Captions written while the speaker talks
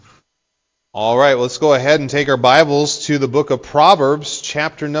All right, let's go ahead and take our Bibles to the book of Proverbs,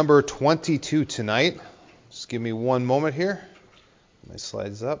 chapter number 22 tonight. Just give me one moment here. My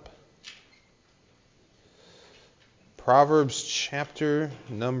slides up. Proverbs chapter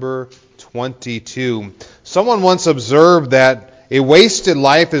number 22. Someone once observed that a wasted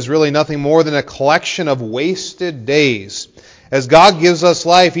life is really nothing more than a collection of wasted days. As God gives us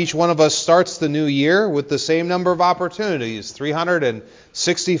life, each one of us starts the new year with the same number of opportunities,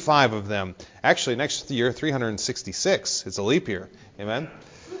 365 of them. Actually, next year, 366. It's a leap year. Amen?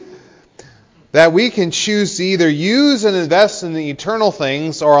 That we can choose to either use and invest in the eternal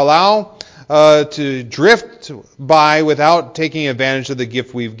things or allow to drift by without taking advantage of the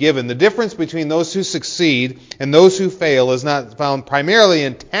gift we've given. The difference between those who succeed and those who fail is not found primarily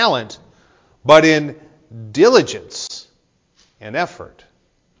in talent, but in diligence and effort.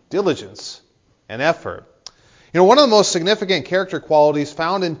 Diligence and effort. You know, one of the most significant character qualities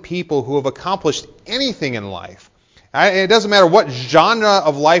found in people who have accomplished anything in life, it doesn't matter what genre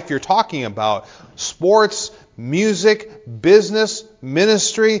of life you're talking about, sports, music, business,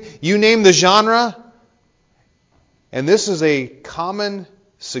 ministry, you name the genre, and this is a common,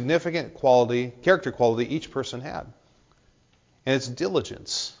 significant quality, character quality each person had. And it's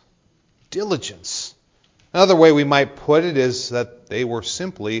diligence. Diligence. Another way we might put it is that they were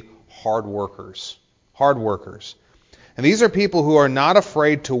simply hard workers. Hard workers. And these are people who are not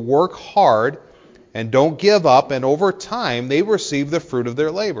afraid to work hard and don't give up, and over time they receive the fruit of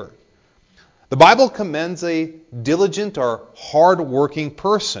their labor. The Bible commends a diligent or hard-working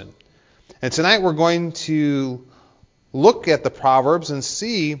person. And tonight we're going to look at the Proverbs and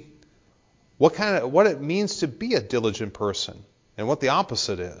see what it means to be a diligent person and what the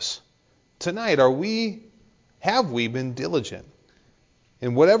opposite is. Tonight, have we been diligent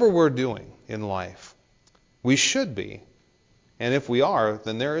in whatever we're doing in life? We should be. And if we are,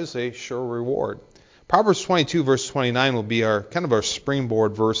 then there is a sure reward. Proverbs 22 verse 29 will be our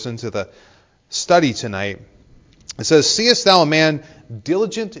springboard verse into the study tonight. It says, "Seest thou a man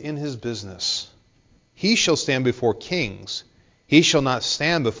diligent in his business? He shall stand before kings. He shall not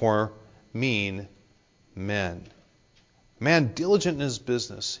stand before mean men." Man diligent in his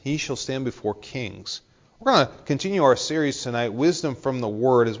business, he shall stand before kings. We're going to continue our series tonight, Wisdom from the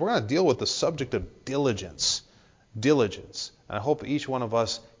Word, as we're going to deal with the subject of diligence. Diligence. And I hope each one of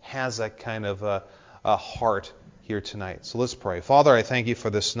us has that kind of a heart here tonight. So let's pray. Father, I thank you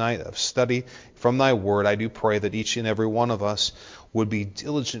for this night of study from thy Word. I do pray that each and every one of us would be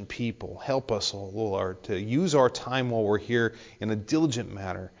diligent people. Help us, O Lord, to use our time while we're here in a diligent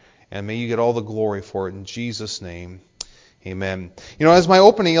manner. And may you get all the glory for it in Jesus' name. Amen. You know, as my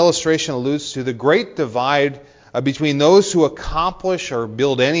opening illustration alludes to, the great divide between those who accomplish or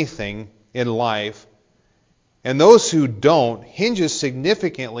build anything in life and those who don't hinges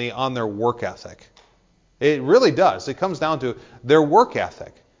significantly on their work ethic. It really does. It comes down to their work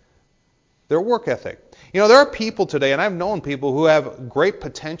ethic. Their work ethic. You know, there are people today, and I've known people who have great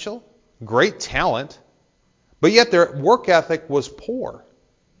potential, great talent, but yet their work ethic was poor,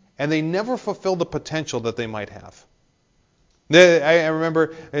 and they never fulfilled the potential that they might have. I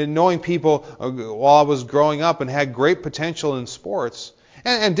remember knowing people while I was growing up and had great potential in sports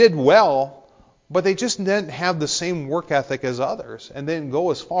and did well, but they just didn't have the same work ethic as others and didn't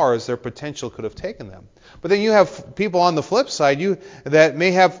go as far as their potential could have taken them. But then you have people on the flip side that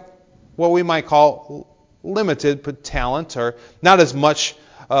may have what we might call limited talent or not as much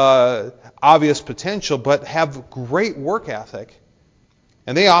obvious potential, but have great work ethic.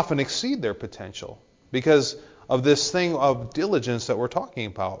 And they often exceed their potential because of this thing of diligence that we're talking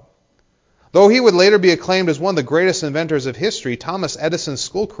about. Though he would later be acclaimed as one of the greatest inventors of history, Thomas Edison's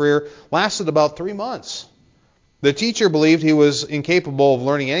school career lasted about 3 months. The teacher believed he was incapable of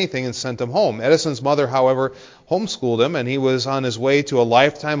learning anything and sent him home. Edison's mother, however, homeschooled him, and he was on his way to a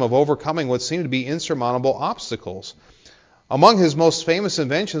lifetime of overcoming what seemed to be insurmountable obstacles. Among his most famous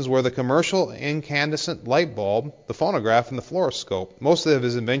inventions were the commercial incandescent light bulb, the phonograph, and the fluoroscope. Most of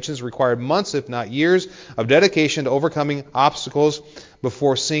his inventions required months, if not years, of dedication to overcoming obstacles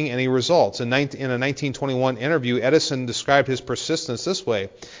before seeing any results. In a 1921 interview, Edison described his persistence this way: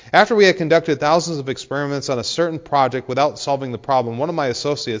 "After we had conducted thousands of experiments on a certain project without solving the problem, one of my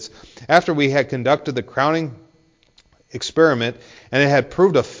associates, after we had conducted the crowning experiment and it had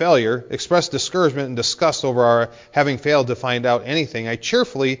proved a failure, expressed discouragement and disgust over our having failed to find out anything. I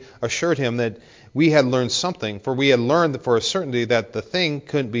cheerfully assured him that we had learned something, for we had learned for a certainty that the thing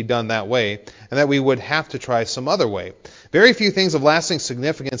couldn't be done that way, and that we would have to try some other way. Very few things of lasting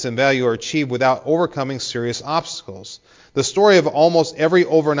significance and value are achieved without overcoming serious obstacles. The story of almost every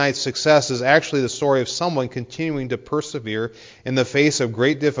overnight success is actually the story of someone continuing to persevere in the face of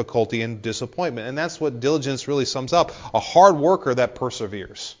great difficulty and disappointment. And that's what diligence really sums up: a hard worker that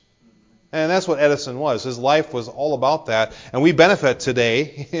perseveres. And that's what Edison was. His life was all about that. And we benefit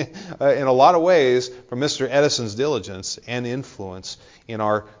today in a lot of ways from Mr. Edison's diligence and influence in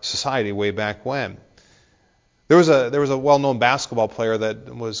our society way back when. There was a well-known basketball player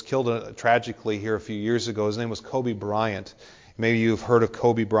that was killed tragically here a few years ago. His name was Kobe Bryant. Maybe you've heard of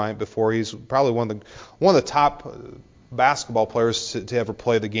Kobe Bryant before. He's probably one of the top basketball players to ever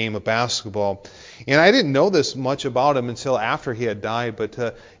play the game of basketball. And I didn't know this much about him until after he had died,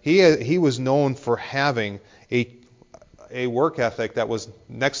 but he was known for having a work ethic that was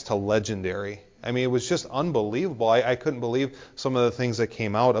next to legendary. I mean, it was just unbelievable. I couldn't believe some of the things that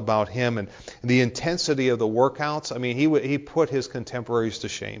came out about him and the intensity of the workouts. I mean, he put his contemporaries to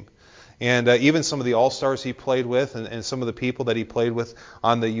shame. And even some of the all-stars he played with, and some of the people that he played with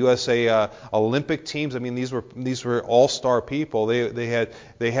on the USA Olympic teams. I mean, these were all-star people. They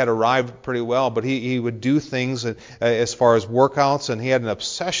had arrived pretty well, but he would do things as far as workouts, and he had an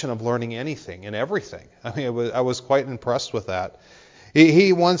obsession of learning anything and everything. I mean, I was quite impressed with that.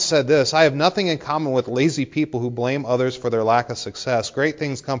 He once said this: "I have nothing in common with lazy people who blame others for their lack of success. Great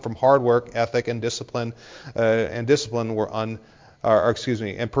things come from hard work, ethic, and discipline. And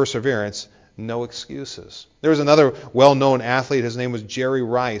perseverance. No excuses." There was another well-known athlete. His name was Jerry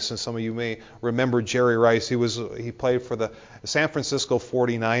Rice, and some of you may remember Jerry Rice. He played for the San Francisco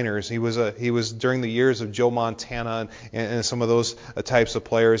 49ers. He was during the years of Joe Montana and some of those types of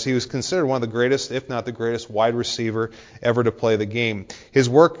players. He was considered one of the greatest, if not the greatest, wide receiver ever to play the game. His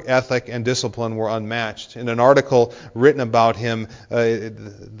work ethic and discipline were unmatched. In an article written about him,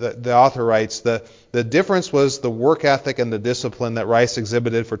 the author writes, the difference was the work ethic and the discipline that Rice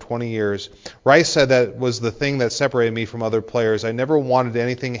exhibited for 20 years. Rice said that was the thing that separated me from other players. I never wanted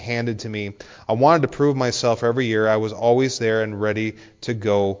anything handed to me. I wanted to prove myself every year. I was always there and ready to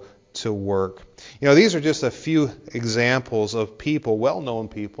go to work. You know, these are just a few examples of people, well-known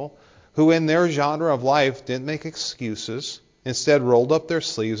people, who in their genre of life didn't make excuses. Instead, rolled up their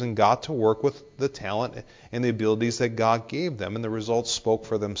sleeves and got to work with the talent and the abilities that God gave them, and the results spoke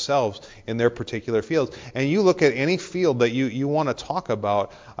for themselves in their particular fields. And you look at any field that you want to talk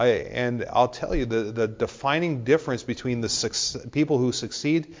about, and I'll tell you the defining difference between the people who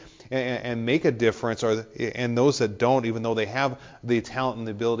succeed and make a difference and those that don't, even though they have the talent and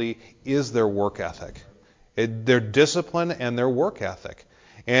the ability, is their work ethic, their discipline and their work ethic.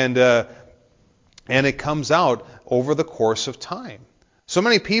 And it comes out over the course of time. So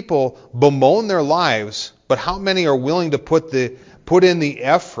many people bemoan their lives, but how many are willing to put in the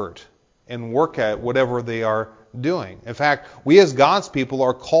effort and work at whatever they are doing? In fact, we as God's people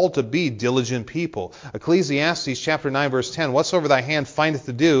are called to be diligent people. Ecclesiastes chapter 9, verse 10, "Whatsoever thy hand findeth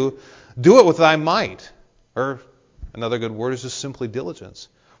to do, do it with thy might." Or another good word is just simply diligence.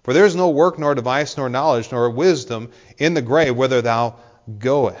 "For there is no work, nor device, nor knowledge, nor wisdom in the grave whither thou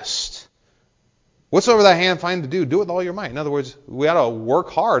goest." Whatsoever thy hand find to do, do it with all your might. In other words, we ought to work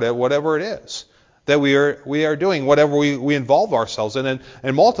hard at whatever it is that we are doing, whatever we involve ourselves in,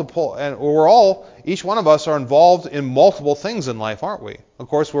 and multiple. And each one of us are involved in multiple things in life, aren't we? Of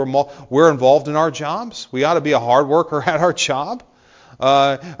course, we're involved in our jobs. We ought to be a hard worker at our job.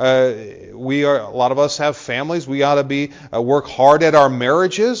 A lot of us have families. We ought to work hard at our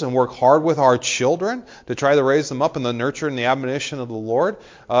marriages and work hard with our children to try to raise them up in the nurture and the admonition of the Lord.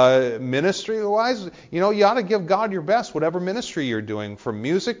 Ministry-wise, you ought to give God your best, whatever ministry you're doing, from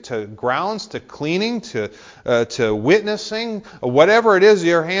music to grounds to cleaning to witnessing, whatever it is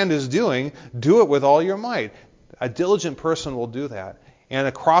your hand is doing, do it with all your might. A diligent person will do that, and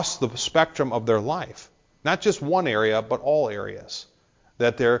across the spectrum of their life, not just one area, but all areas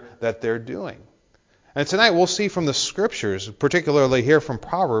that they're doing. And tonight we'll see from the Scriptures, particularly here from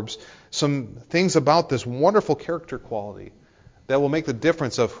Proverbs, some things about this wonderful character quality that will make the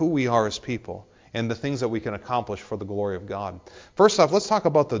difference of who we are as people and the things that we can accomplish for the glory of God. First off, let's talk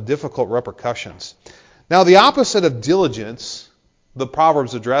about the difficult repercussions. Now, the opposite of diligence, the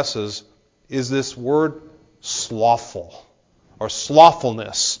Proverbs addresses, is this word slothful, or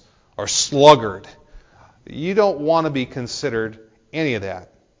slothfulness, or sluggard. You don't want to be considered any of that.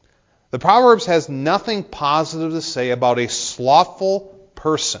 The Proverbs has nothing positive to say about a slothful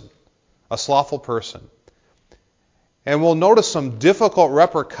person. A slothful person. And we'll notice some difficult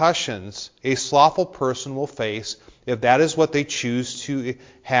repercussions a slothful person will face if that is what they choose to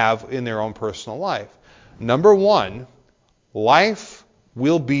have in their own personal life. Number one, life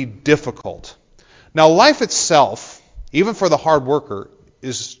will be difficult. Now, life itself, even for the hard worker,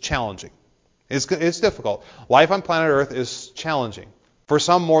 is challenging. It's difficult. Life on planet Earth is challenging, for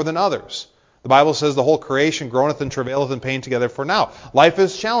some more than others. The Bible says the whole creation groaneth and travaileth in pain together for now. Life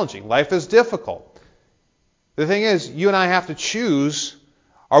is challenging. Life is difficult. The thing is, you and I have to choose,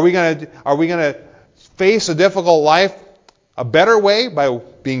 are we going to face a difficult life a better way by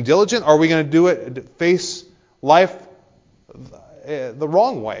being diligent, or are we going to face life the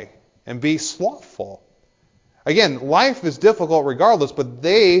wrong way and be slothful? Again, life is difficult regardless, but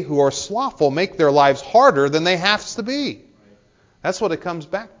they who are slothful make their lives harder than they have to be. That's what it comes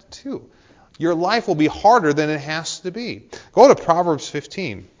back to. Your life will be harder than it has to be. Go to Proverbs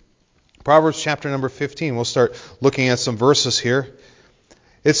 15. Proverbs chapter number 15. We'll start looking at some verses here.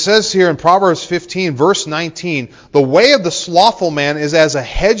 It says here in Proverbs 15, verse 19, "The way of the slothful man is as a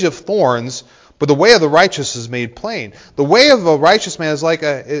hedge of thorns, but the way of the righteous is made plain." The way of a righteous man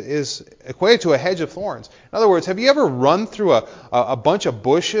is equated to a hedge of thorns. In other words, have you ever run through a bunch of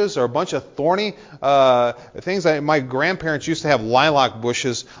bushes or a bunch of thorny things? My grandparents used to have lilac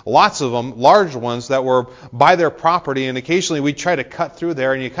bushes, lots of them, large ones that were by their property, and occasionally we'd try to cut through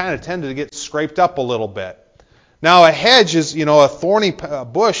there, and you kind of tended to get scraped up a little bit. Now, a hedge is, a thorny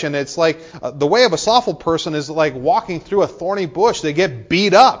bush, and it's like the way of a slothful person is like walking through a thorny bush. They get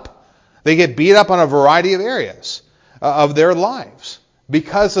beat up. They get beat up on a variety of areas of their lives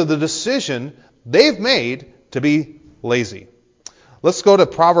because of the decision they've made to be lazy. Let's go to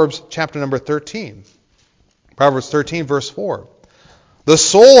Proverbs chapter number 13. Proverbs 13, verse 4. "The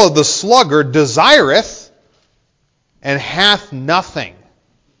soul of the sluggard desireth and hath nothing."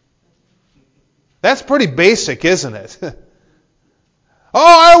 That's pretty basic, isn't it? Oh,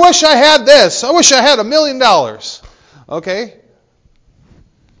 I wish I had this. I wish I had $1 million. Okay.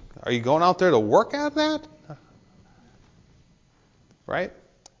 Are you going out there to work at that? Right?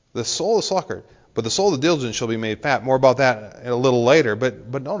 The soul of the sluggard, but the soul of the diligent shall be made fat. More about that a little later.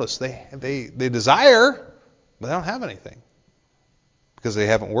 But notice, they desire, but they don't have anything because they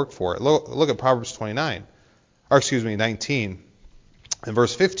haven't worked for it. Look at Proverbs 19, and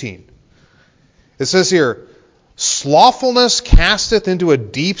verse 15. It says here, "Slothfulness casteth into a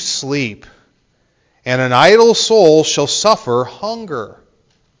deep sleep, and an idle soul shall suffer hunger."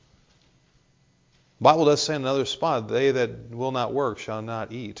 The Bible does say in another spot, "They that will not work shall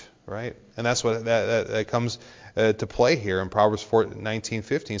not eat," right? And that's what that comes to play here in Proverbs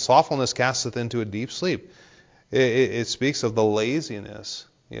 19:15. Slothfulness casteth into a deep sleep. It speaks of the laziness,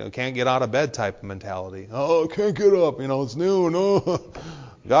 can't get out of bed type of mentality. Oh, I can't get up, it's noon. Oh,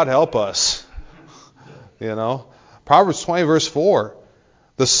 God help us. Proverbs 20, verse 4.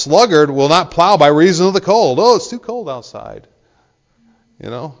 "The sluggard will not plow by reason of the cold." Oh, it's too cold outside.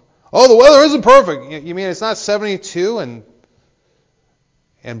 Oh, the weather isn't perfect. You mean it's not 72 and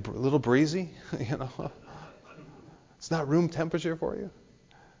a little breezy? It's not room temperature for you?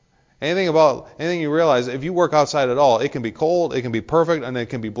 Anything you realize, if you work outside at all, it can be cold, it can be perfect, and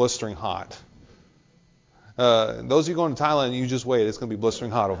it can be blistering hot. Those of you going to Thailand, you just wait. It's going to be blistering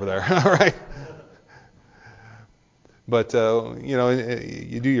hot over there. All right? But,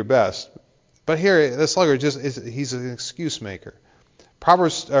 you do your best. But here, the sluggard he's an excuse maker.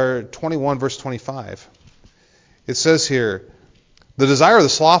 Proverbs 21, verse 25. It says here, "The desire of the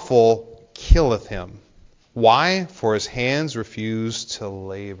slothful killeth him. Why? For his hands refuse to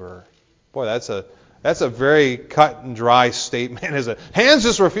labor." Boy, that's a very cut and dry statement, isn't it? Hands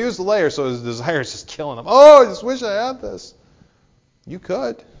just refuse to labor, so his desire is just killing him. Oh, I just wish I had this. You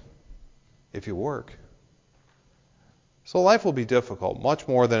could, if you work. So life will be difficult, much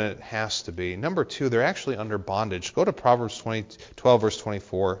more than it has to be. Number two, they're actually under bondage. Go to Proverbs 12, verse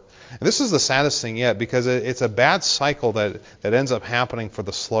 24. And this is the saddest thing yet, because it's a bad cycle that ends up happening for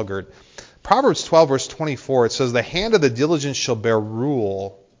the sluggard. Proverbs 12, verse 24, it says, "The hand of the diligent shall bear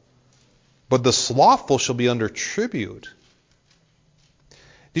rule, but the slothful shall be under tribute."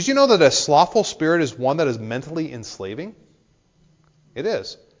 Did you know that a slothful spirit is one that is mentally enslaving? It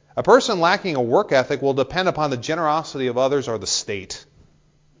is. A person lacking a work ethic will depend upon the generosity of others or the state.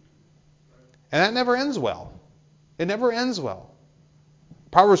 And that never ends well. It never ends well.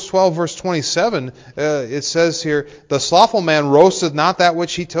 Proverbs 12, verse 27, it says here, "The slothful man roasteth not that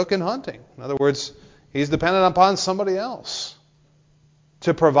which he took in hunting." In other words, he's dependent upon somebody else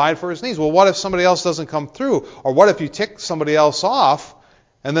to provide for his needs. Well, what if somebody else doesn't come through? Or what if you tick somebody else off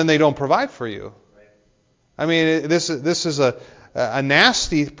and then they don't provide for you? I mean, this is a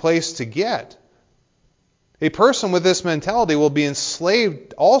nasty place to get. A person with this mentality will be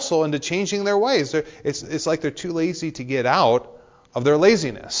enslaved also into changing their ways. It's like they're too lazy to get out of their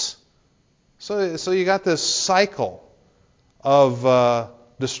laziness. So you got this cycle of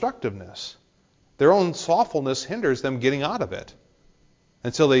destructiveness. Their own slothfulness hinders them getting out of it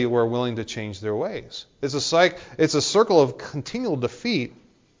until they were willing to change their ways. It's a circle of continual defeat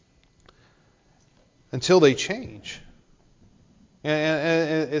until they change.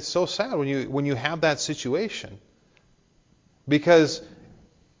 And it's so sad when you have that situation, because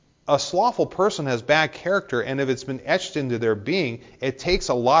a slothful person has bad character, and if it's been etched into their being, it takes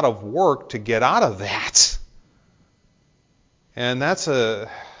a lot of work to get out of that. And that's a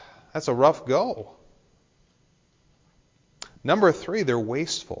rough go. Number 3, they're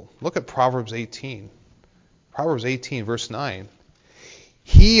wasteful. Look at Proverbs 18. Proverbs 18, verse 9.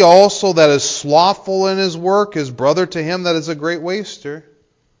 He also that is slothful in his work is brother to him that is a great waster.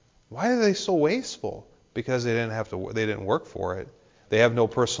 Why are they so wasteful? Because they didn't work for it. They have no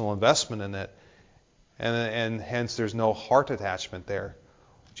personal investment in it. And hence there's no heart attachment there.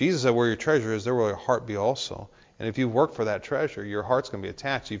 Jesus said, where your treasure is, there will your heart be also. And if you work for that treasure, your heart's going to be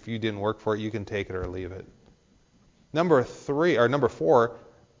attached. If you didn't work for it, you can take it or leave it. Number 4,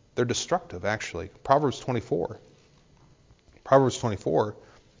 they're destructive, actually. Proverbs 24. Proverbs 24,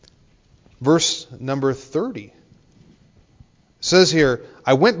 verse number 30. It says here,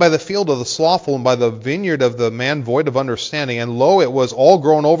 I went by the field of the slothful and by the vineyard of the man void of understanding, and lo, it was all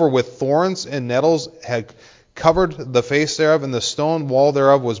grown over with thorns, and nettles had covered the face thereof, and the stone wall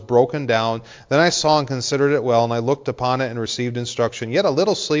thereof was broken down. Then I saw and considered it well, and I looked upon it and received instruction. Yet a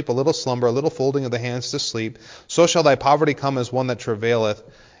little sleep, a little slumber, a little folding of the hands to sleep, so shall thy poverty come as one that travaileth,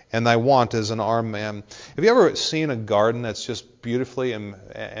 and thy want is an armed man. Have you ever seen a garden that's just beautifully and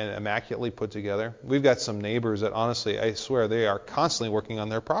immaculately put together? We've got some neighbors that honestly, I swear, they are constantly working on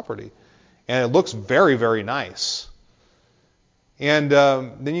their property. And it looks very, very nice. And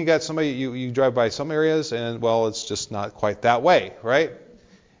then you got somebody, you drive by some areas and, well, it's just not quite that way, right?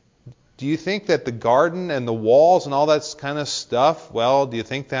 Do you think that the garden and the walls and all that kind of stuff, well, do you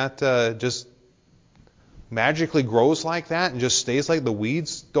think that just magically grows like that and just stays like the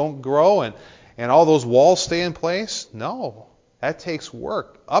weeds don't grow and all those walls stay in place? No, that takes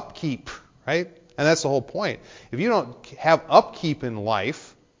work, upkeep, right? And that's the whole point. If you don't have upkeep in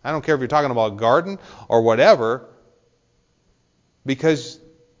life, I don't care if you're talking about a garden or whatever, because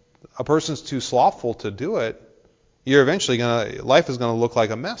a person's too slothful to do it, life is going to look like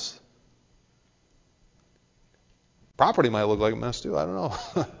a mess. Property might look like a mess too. I don't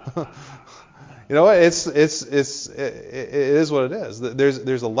know. You know, it is what it is.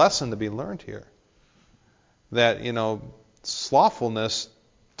 There's a lesson to be learned here. That, slothfulness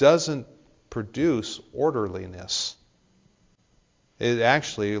doesn't produce orderliness. It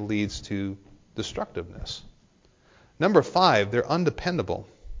actually leads to destructiveness. Number 5, they're undependable.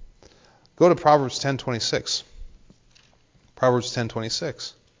 Go to Proverbs 10:26. Proverbs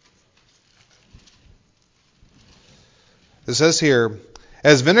 10:26. It says here,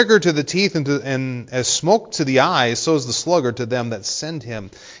 as vinegar to the teeth and as smoke to the eyes, so is the sluggard to them that send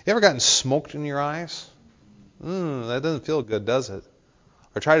him. You ever gotten smoked in your eyes? That doesn't feel good, does it?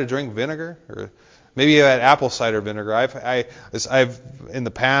 Or try to drink vinegar? Or maybe you had apple cider vinegar. I've in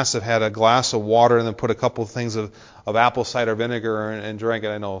the past have had a glass of water and then put a couple of things of apple cider vinegar and drank it.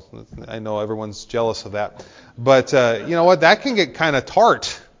 I know everyone's jealous of that. But you know what? That can get kind of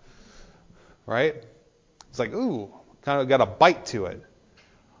tart, right? It's like, ooh, kind of got a bite to it.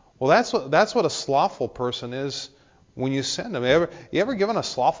 Well, that's what a slothful person is when you send them. You ever given a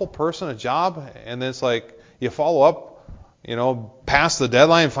slothful person a job and then it's like you follow up, past the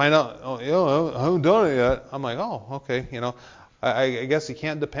deadline and find out, I haven't done it yet. I'm like, oh, okay, I guess he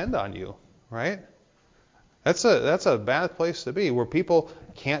can't depend on you, right? That's a bad place to be, where people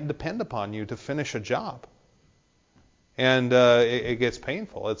can't depend upon you to finish a job. And it gets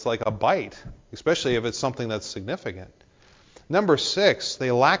painful. It's like a bite, especially if it's something that's significant. Number 6, they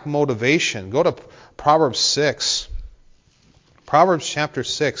lack motivation. Go to Proverbs 6. Proverbs chapter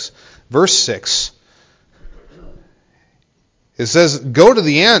 6, verse 6. It says, go to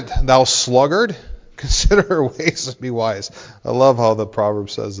the ant, thou sluggard. Consider her ways and be wise. I love how the proverb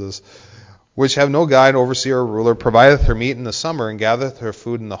says this. Which have no guide, overseer, or ruler, provideth her meat in the summer, and gathereth her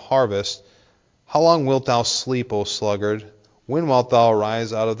food in the harvest. How long wilt thou sleep, O sluggard? When wilt thou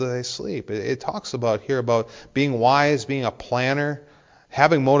arise out of thy sleep? It talks about being wise, being a planner,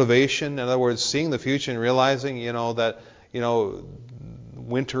 having motivation. In other words, seeing the future and realizing, that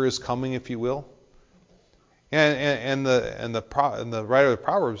winter is coming, if you will. And the writer of the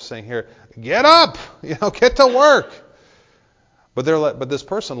Proverbs is saying here, get up, get to work. But this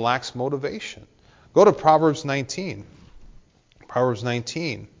person lacks motivation. Go to Proverbs 19. Proverbs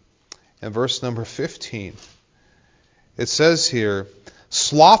 19 and verse number 15. It says here,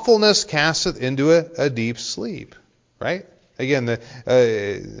 slothfulness casteth into a deep sleep. Right? Again, this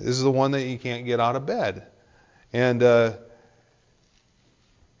is the one that you can't get out of bed. And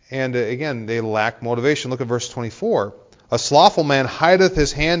again, they lack motivation. Look at verse 24. A slothful man hideth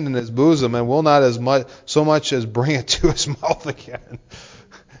his hand in his bosom and will not so much as bring it to his mouth again.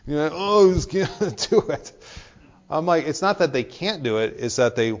 You're like, oh, he's going to do it. I'm like, it's not that they can't do it, it's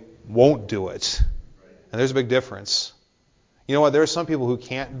that they won't do it. And there's a big difference. You know what? There are some people who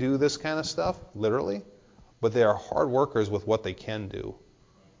can't do this kind of stuff, literally, but they are hard workers with what they can do.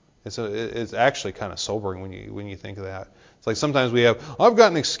 And so it's actually kind of sobering when you think of that. It's like sometimes we have, I've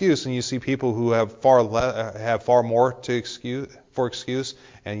got an excuse, and you see people who have far more to excuse,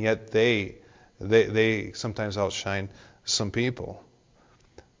 and yet they sometimes outshine some people.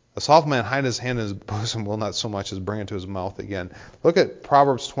 A slothful man hide his hand in his bosom, will not so much as bring it to his mouth again. Look at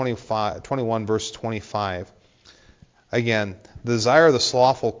Proverbs 21, verse 25. Again, the desire of the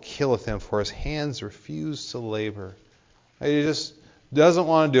slothful killeth him, for his hands refuse to labor. He just doesn't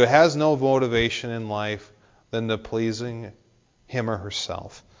want to do it, has no motivation in life than to pleasing him or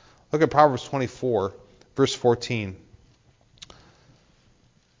herself. Look at Proverbs 24, verse 14.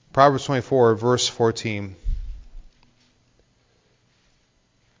 Proverbs 24, verse 14.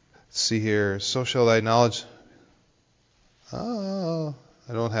 Let's see here. So shall thy knowledge... Oh,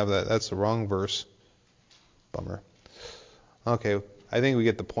 I don't have that. That's the wrong verse. Bummer. Okay, I think we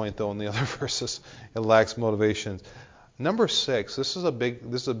get the point, though, in the other verses. It lacks motivation. Number 6, this is a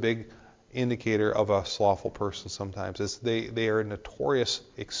big indicator of a slothful person sometimes. They are notorious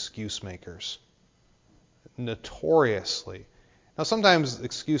excuse makers. Notoriously. Now sometimes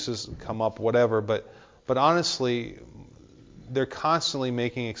excuses come up, whatever, but honestly, they're constantly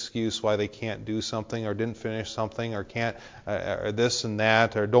making excuse why they can't do something or didn't finish something or can't or this and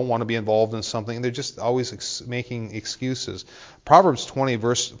that or don't want to be involved in something. They're just always making excuses. Proverbs 20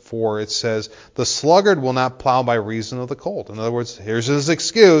 verse 4, it says, the sluggard will not plow by reason of the colt. In other words, here's his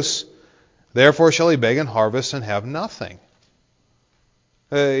excuse. Therefore shall he beg and harvest and have nothing.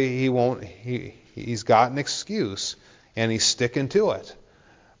 He's got an excuse and he's sticking to it.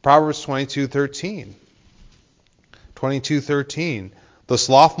 Proverbs 22:13. 22:13. The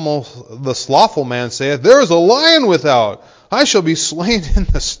slothful man saith, there is a lion without. I shall be slain in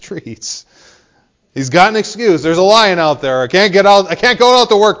the streets. He's got an excuse. There's a lion out there. I can't go out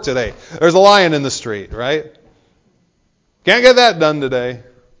to work today. There's a lion in the street, right? Can't get that done today.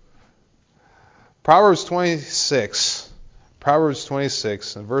 Proverbs 26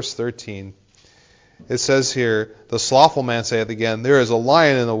 and verse 13. It says here, the slothful man saith again, there is a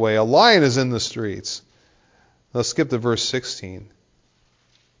lion in the way. A lion is in the streets. Let's skip to verse 16.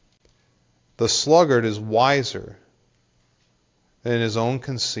 The sluggard is wiser in his own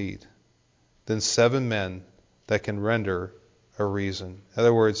conceit than 7 men that can render a reason. In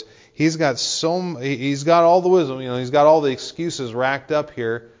other words, he's got all the wisdom, he's got all the excuses racked up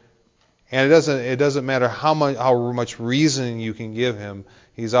here, and it doesn't matter how much reasoning you can give him,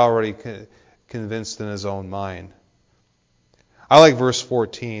 he's already convinced in his own mind. I like verse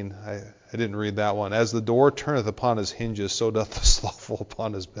 14. I didn't read that one. As the door turneth upon his hinges, so doth the slothful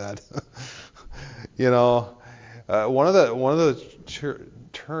upon his bed. One of the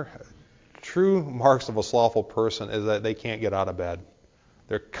true marks of a slothful person is that they can't get out of bed.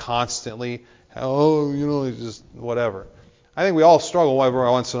 They're constantly, just whatever. I think we all struggle every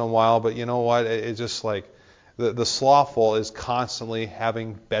once in a while, but you know what? It's just like the slothful is constantly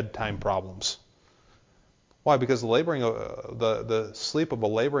having bedtime problems. Why? Because the sleep of a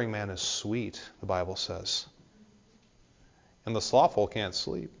laboring man is sweet, the Bible says. And the slothful can't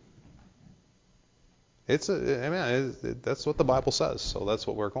sleep. That's what the Bible says, so that's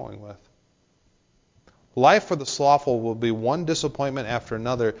what we're going with. Life for the slothful will be one disappointment after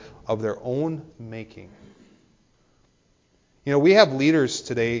another of their own making. We have leaders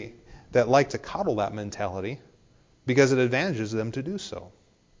today that like to coddle that mentality because it advantages them to do so.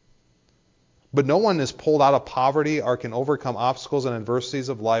 But no one is pulled out of poverty or can overcome obstacles and adversities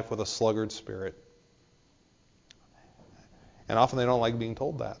of life with a sluggard spirit. And often they don't like being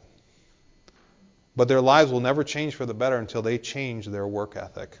told that. But their lives will never change for the better until they change their work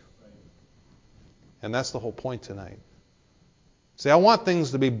ethic. And that's the whole point tonight. See, I want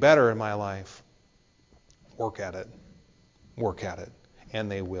things to be better in my life. Work at it. Work at it.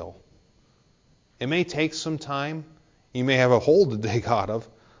 And they will. It may take some time. You may have a hole to dig out of.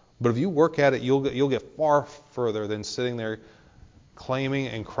 But if you work at it, you'll get far further than sitting there claiming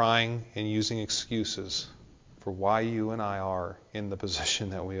and crying and using excuses for why you and I are in the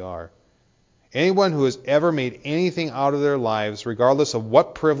position that we are. Anyone who has ever made anything out of their lives, regardless of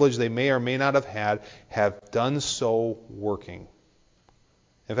what privilege they may or may not have had, have done so working.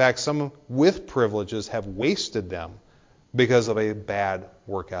 In fact, some with privileges have wasted them because of a bad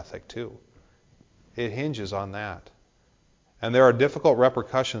work ethic too. It hinges on that. And there are difficult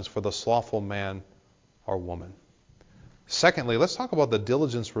repercussions for the slothful man or woman. Secondly, let's talk about the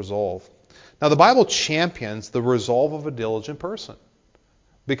diligence resolve. Now, the Bible champions the resolve of a diligent person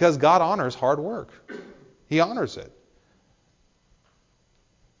because God honors hard work. He honors it.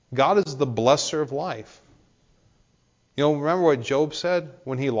 God is the blesser of life. You know, remember what Job said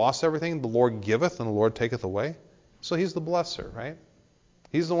when he lost everything? The Lord giveth and the Lord taketh away. So he's the blesser, right?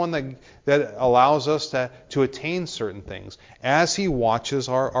 He's the one that allows us to attain certain things as he watches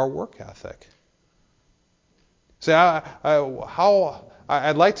our work ethic. Say,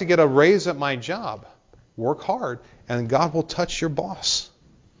 I'd like to get a raise at my job. Work hard, and God will touch your boss.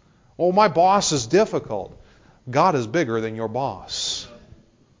 Oh, my boss is difficult. God is bigger than your boss.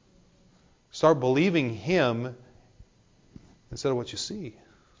 Start believing Him instead of what you see.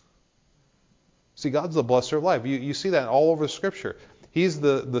 See, God's the blesser of life. You see that all over Scripture. He's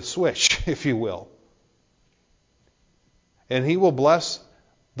the switch, if you will. And He will bless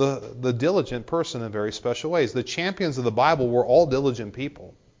the diligent person in very special ways. The champions of the Bible were all diligent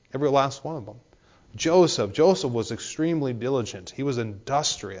people. Every last one of them. Joseph was extremely diligent. He was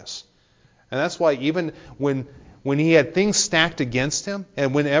industrious. And that's why even when he had things stacked against him,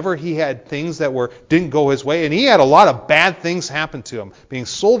 and whenever he had things that didn't go his way, and he had a lot of bad things happen to him, being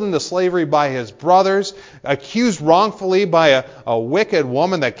sold into slavery by his brothers, accused wrongfully by a wicked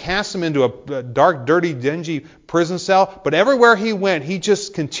woman that cast him into a dark, dirty, dingy prison cell. But everywhere he went, he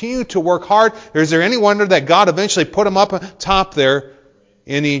just continued to work hard. Is there any wonder that God eventually put him up top there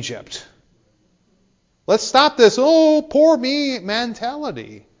in Egypt? Let's stop this, oh, poor me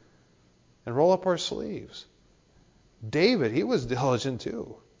mentality, and roll up our sleeves. David, he was diligent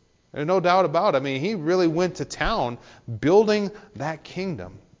too. There's no doubt about it. I mean, he really went to town building that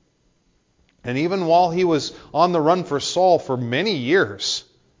kingdom. And even while he was on the run for Saul for many years,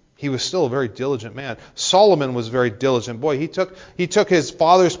 he was still a very diligent man. Solomon was very diligent. Boy, he took his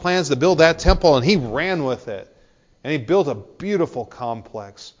father's plans to build that temple and he ran with it. And he built a beautiful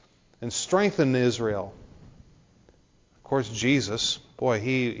complex and strengthened Israel. Of course, Jesus, boy,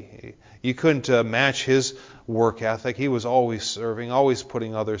 you couldn't match his work ethic. He was always serving, always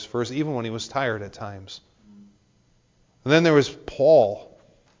putting others first, even when he was tired at times. And then there was Paul.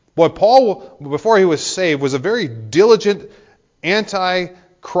 Boy, Paul, before he was saved, was a very diligent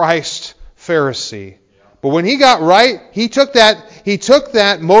anti-Christ Pharisee. But when he got right, he took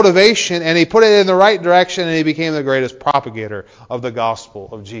that motivation and he put it in the right direction, and he became the greatest propagator of the gospel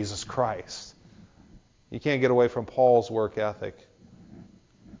of Jesus Christ. You can't get away from Paul's work ethic.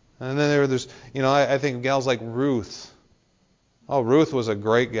 And then there's, I think of gals like Ruth. Oh, Ruth was a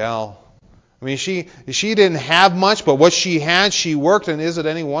great gal. I mean, she didn't have much, but what she had, she worked, and is it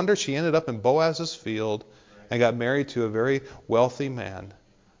any wonder she ended up in Boaz's field and got married to a very wealthy man.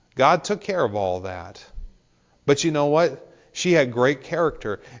 God took care of all that. But you know what? She had great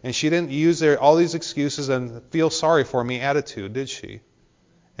character, and she didn't use all these excuses and feel sorry for me attitude, did she?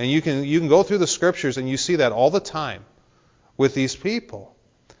 And you can go through the Scriptures and you see that all the time with these people.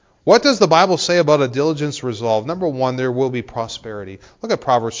 What does the Bible say about a diligence resolve? Number one, there will be prosperity. Look at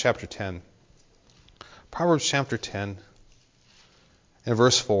Proverbs chapter 10. Proverbs chapter 10 and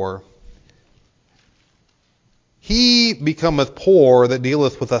verse 4. He becometh poor that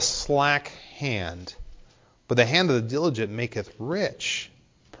dealeth with a slack hand, but the hand of the diligent maketh rich.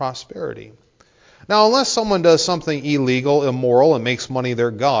 Prosperity. Now, unless someone does something illegal, immoral, and makes money their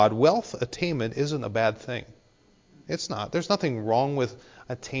god, wealth attainment isn't a bad thing. It's not. There's nothing wrong with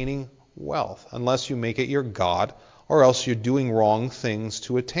attaining wealth unless you make it your god, or else you're doing wrong things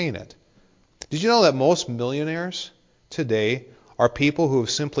to attain it. Did you know that most millionaires today are people who have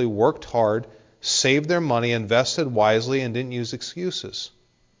simply worked hard, saved their money, invested wisely, and didn't use excuses?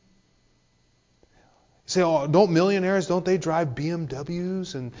 You say, oh, don't they drive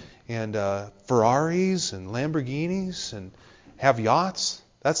BMWs and Ferraris and Lamborghinis and have yachts?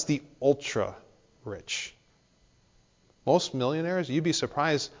 That's the ultra rich. Most millionaires, you'd be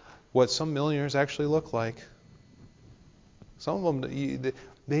surprised what some millionaires actually look like. Some of them,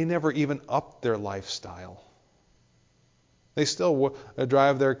 they never even upped their lifestyle. They still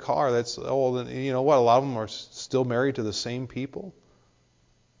drive their car that's old, and you know what? A lot of them are still married to the same people.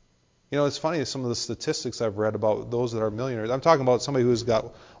 You know, it's funny, some of the statistics I've read about those that are millionaires. I'm talking about somebody who's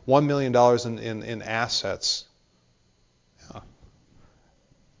got $1 million in assets. Yeah.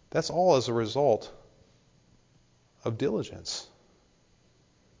 That's all as a result of diligence.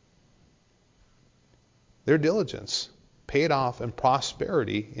 Their diligence paid off in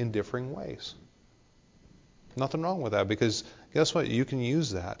prosperity in differing ways. Nothing wrong with that, because guess what? You can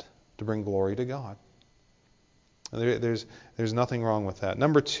use that to bring glory to God. There's nothing wrong with that.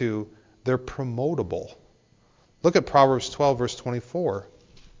 Number 2, they're promotable. Look at Proverbs 12, verse 24.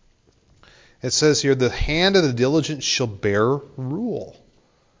 It says here, the hand of the diligent shall bear rule.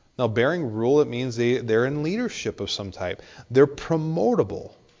 Now, bearing rule, it means they're in leadership of some type. They're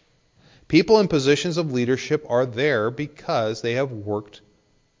promotable. People in positions of leadership are there because they have worked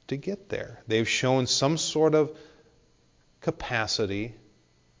to get there. They've shown some sort of capacity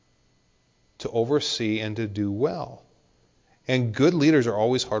to oversee and to do well. And good leaders are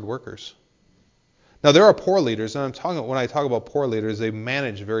always hard workers. Now, there are poor leaders, and when I talk about poor leaders, they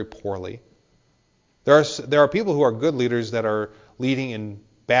manage very poorly. There are people who are good leaders that are leading in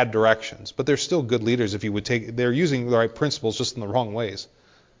bad directions, but they're still good leaders if you would they're using the right principles just in the wrong ways.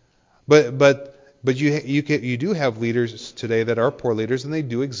 But you do have leaders today that are poor leaders, and they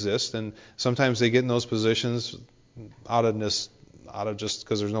do exist, and sometimes they get in those positions out of just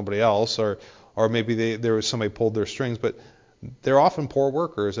because there's nobody else, or maybe there was somebody pulled their strings, but they're often poor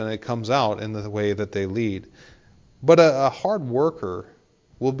workers, and it comes out in the way that they lead. But a hard worker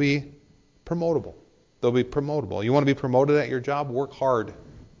will be promotable. They'll be promotable. You want to be promoted at your job? Work hard.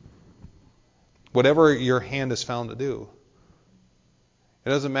 Whatever your hand is found to do. It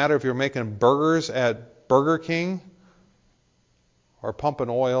doesn't matter if you're making burgers at Burger King or pumping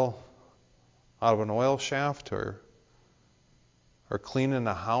oil out of an oil shaft or cleaning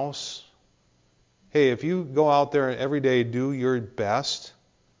a house. Hey, if you go out there and every day do your best,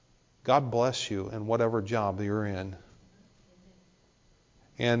 God bless you in whatever job you're in.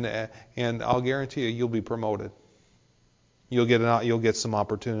 And I'll guarantee you'll be promoted. You'll get some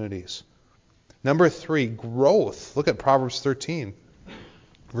opportunities. Number 3, growth. Look at Proverbs 13,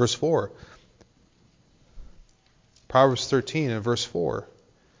 verse 4. Proverbs 13 and verse 4.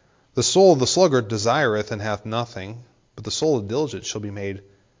 The soul of the sluggard desireth and hath nothing, but the soul of the diligent shall be made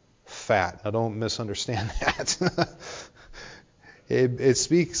fat. Now don't misunderstand that. It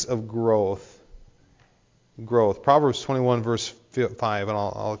speaks of growth. Growth. Proverbs 21 verse 5, and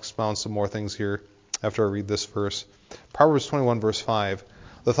I'll expound some more things here after I read this verse. Proverbs 21 verse 5.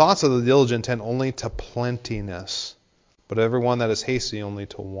 The thoughts of the diligent tend only to plentiness, but everyone that is hasty only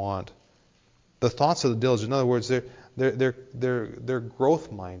to want. The thoughts of the diligent, in other words, they're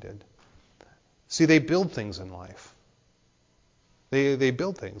growth minded. See, they build things in life. They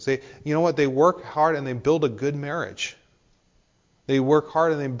build things. You know what? They work hard and they build a good marriage. They work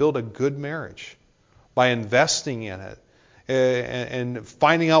hard and they build a good marriage by investing in it and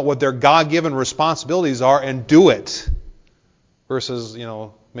finding out what their God-given responsibilities are and do it versus,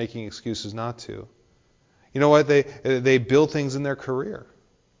 making excuses not to. You know what? They build things in their career.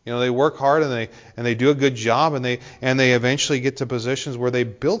 They work hard and they do a good job and they eventually get to positions where they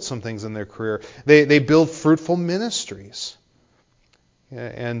build some things in their career. They build fruitful ministries.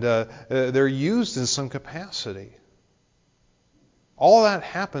 And they're used in some capacity. All that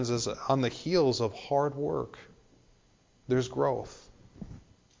happens is on the heels of hard work. There's growth.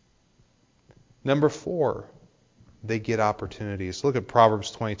 Number 4, they get opportunities. Look at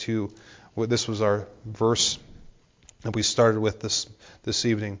Proverbs 22. This was our verse that we started with this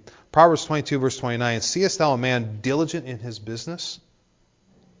evening. Proverbs 22, verse 29. Seest thou a man diligent in his business?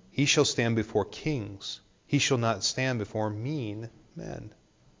 He shall stand before kings. He shall not stand before mean men.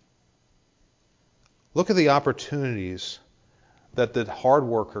 Look at the opportunities that the hard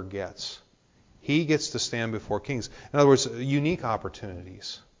worker gets. He gets to stand before kings. In other words, unique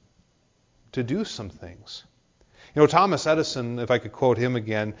opportunities to do some things. Thomas Edison, if I could quote him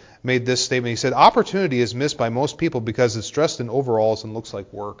again, made this statement. He said, opportunity is missed by most people because it's dressed in overalls and looks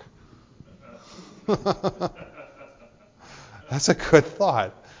like work. That's a good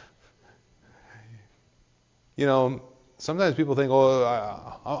thought. Sometimes people think,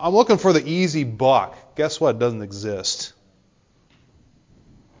 I'm looking for the easy buck. Guess what? It doesn't exist.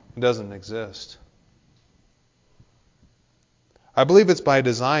 It doesn't exist. I believe it's by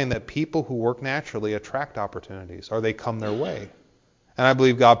design that people who work naturally attract opportunities, or they come their way. And I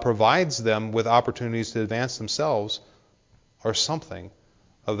believe God provides them with opportunities to advance themselves, or something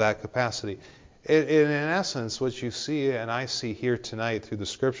of that capacity. In essence, what you see and I see here tonight through the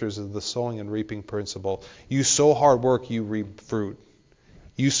Scriptures is the sowing and reaping principle. You sow hard work, you reap fruit.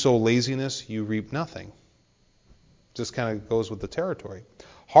 You sow laziness, you reap nothing. Just kind of goes with the territory.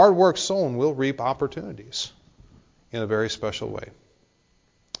 Hard work sown will reap opportunities in a very special way.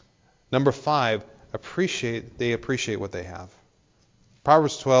 Number 5, they appreciate what they have.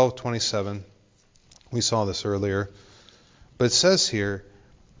 Proverbs 12:27. We saw this earlier. But it says here,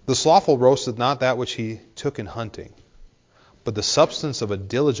 The slothful roasteth not that which he took in hunting, but the substance of a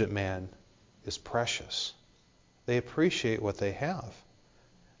diligent man is precious. They appreciate what they have.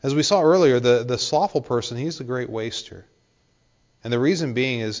 As we saw earlier, the slothful person, he's the great waster. And the reason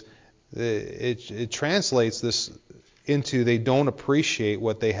being is it translates this into they don't appreciate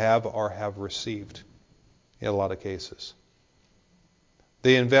what they have or have received in a lot of cases.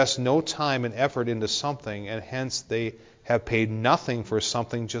 They invest no time and effort into something, and hence they have paid nothing for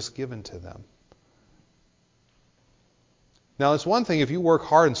something just given to them. Now, it's one thing if you work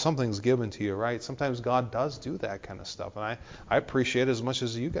hard and something's given to you, right? Sometimes God does do that kind of stuff, and I appreciate it as much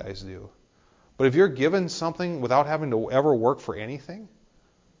as you guys do. But if you're given something without having to ever work for anything,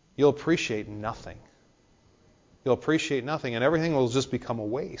 you'll appreciate nothing. You'll appreciate nothing, and everything will just become a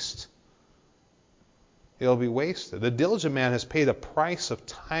waste. It'll be wasted. The diligent man has paid a price of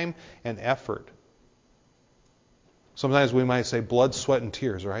time and effort. Sometimes we might say blood, sweat, and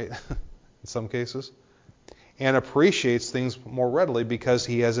tears, right? In some cases. And appreciates things more readily because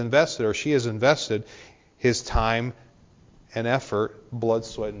he has invested or she has invested his time and effort, blood,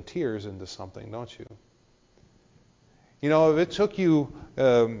 sweat, and tears into something, don't you? You know, if it took you,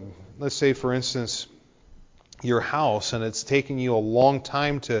 let's say for instance, your house, and it's taken you a long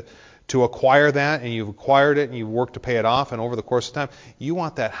time to acquire that, and you've acquired it and you've worked to pay it off, and over the course of time, you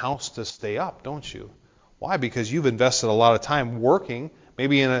want that house to stay up, don't you? Why? Because you've invested a lot of time working,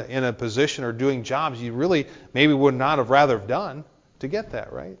 maybe in a position or doing jobs you really maybe would not have rather have done to get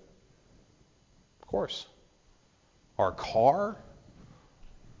that, right? Of course. Or a car,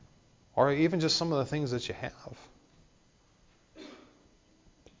 or even just some of the things that you have.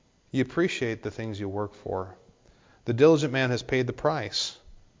 You appreciate the things you work for. The diligent man has paid the price.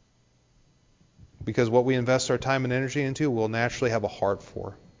 Because what we invest our time and energy into, we'll naturally have a heart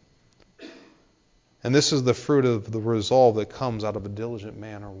for. And this is the fruit of the resolve that comes out of a diligent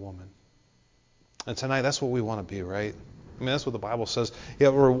man or woman. And tonight, that's what we want to be, right? I mean, that's what the Bible says. You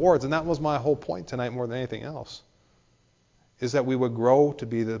have rewards, and that was my whole point tonight more than anything else, is that we would grow to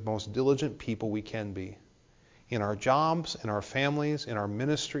be the most diligent people we can be. In our jobs, in our families, in our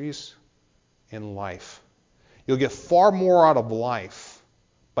ministries, in life. You'll get far more out of life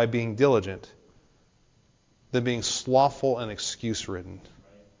by being diligent than being slothful and excuse-ridden.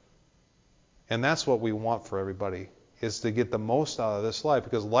 And that's what we want for everybody, is to get the most out of this life,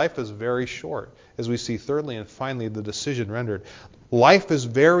 because life is very short, as we see thirdly and finally the decision rendered. Life is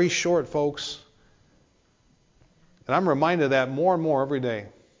very short, folks. And I'm reminded of that more and more every day.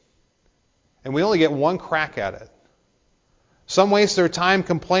 And we only get one crack at it. Some waste their time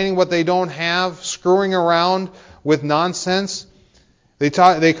complaining what they don't have, screwing around with nonsense.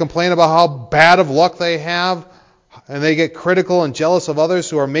 They complain about how bad of luck they have, and they get critical and jealous of others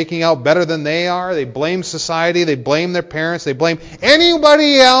who are making out better than they are. They blame society, they blame their parents, they blame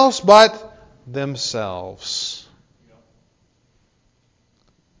anybody else but themselves.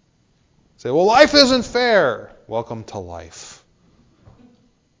 Say, well, life isn't fair. Welcome to life.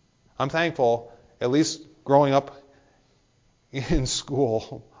 I'm thankful, at least growing up in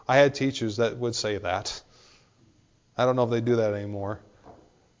school, I had teachers that would say that. I don't know if they do that anymore.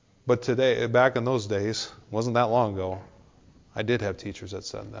 But today, back in those days, wasn't that long ago, I did have teachers that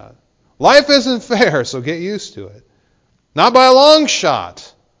said that. Life isn't fair, so get used to it. Not by a long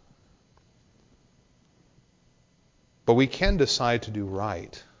shot. But we can decide to do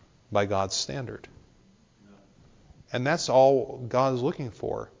right by God's standard. And that's all God is looking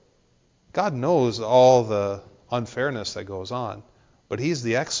for. God knows all the unfairness that goes on, but He's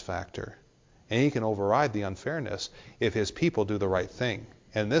the X factor. And He can override the unfairness if His people do the right thing.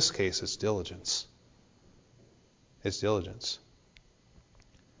 And in this case, it's diligence. It's diligence.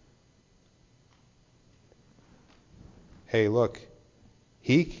 Hey, look,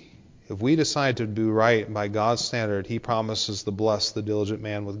 if we decide to do right by God's standard, He promises to bless the diligent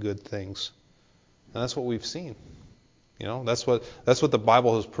man with good things. And that's what we've seen. You know, that's what the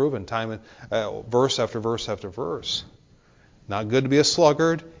Bible has proven, time and verse after verse after verse. Not good to be a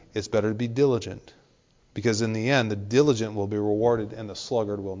sluggard. It's better to be diligent. Because in the end, the diligent will be rewarded and the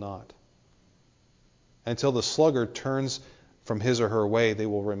sluggard will not. Until the sluggard turns from his or her way, they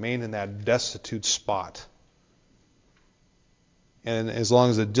will remain in that destitute spot. And as long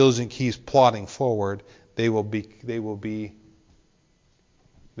as the diligent keeps plodding forward, they will be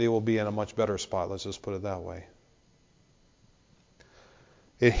in a much better spot. Let's just put it that way.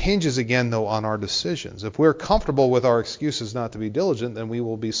 It hinges again, though, on our decisions. If we're comfortable with our excuses not to be diligent, then we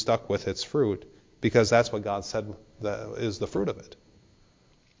will be stuck with its fruit, because that's what God said is the fruit of it.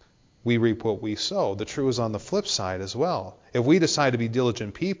 We reap what we sow. The true is on the flip side as well. If we decide to be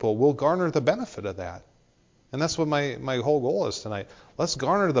diligent people, we'll garner the benefit of that. And that's what my whole goal is tonight. Let's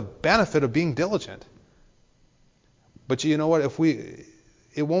garner the benefit of being diligent. But you know what?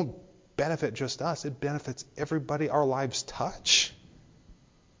 It won't benefit just us. It benefits everybody our lives touch.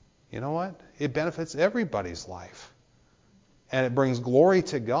 You know what? It benefits everybody's life. And it brings glory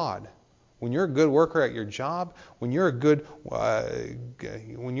to God. When you're a good worker at your job, when you're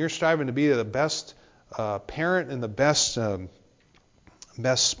when you're striving to be the best parent and the best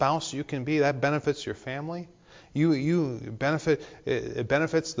spouse you can be, that benefits your family. It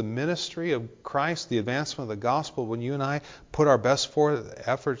benefits the ministry of Christ, the advancement of the gospel. When you and I put our best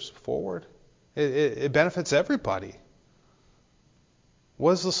efforts forward, it benefits everybody.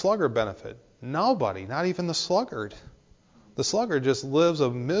 What does the sluggard benefit? Nobody, not even the sluggard. The sluggard just lives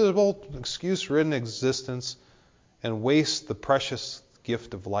a miserable, excuse-ridden existence and wastes the precious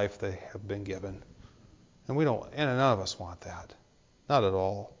gift of life they have been given. And none of us want that. Not at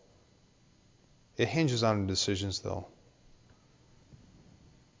all. It hinges on decisions, though.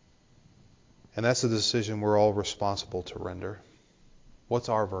 And that's a decision we're all responsible to render. What's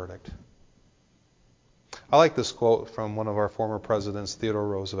our verdict? I like this quote from one of our former presidents, Theodore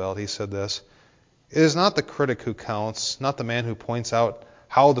Roosevelt. He said this: "It is not the critic who counts, not the man who points out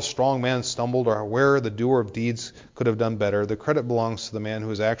how the strong man stumbled or where the doer of deeds could have done better. The credit belongs to the man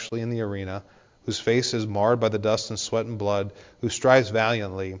who is actually in the arena, whose face is marred by the dust and sweat and blood, who strives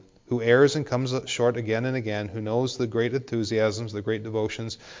valiantly, who errs and comes short again and again, who knows the great enthusiasms, the great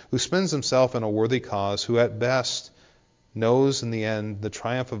devotions, who spends himself in a worthy cause, who at best knows in the end the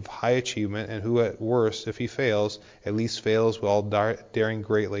triumph of high achievement, and who at worst, if he fails, at least fails while daring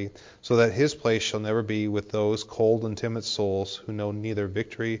greatly, so that his place shall never be with those cold and timid souls who know neither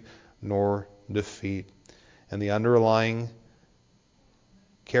victory nor defeat." And the underlying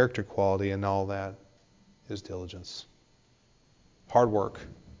character quality in all that is diligence. Hard work,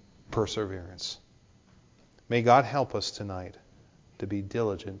 perseverance. May God help us tonight to be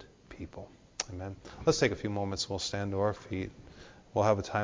diligent people. Amen. Let's take a few moments. We'll stand to our feet. We'll have a time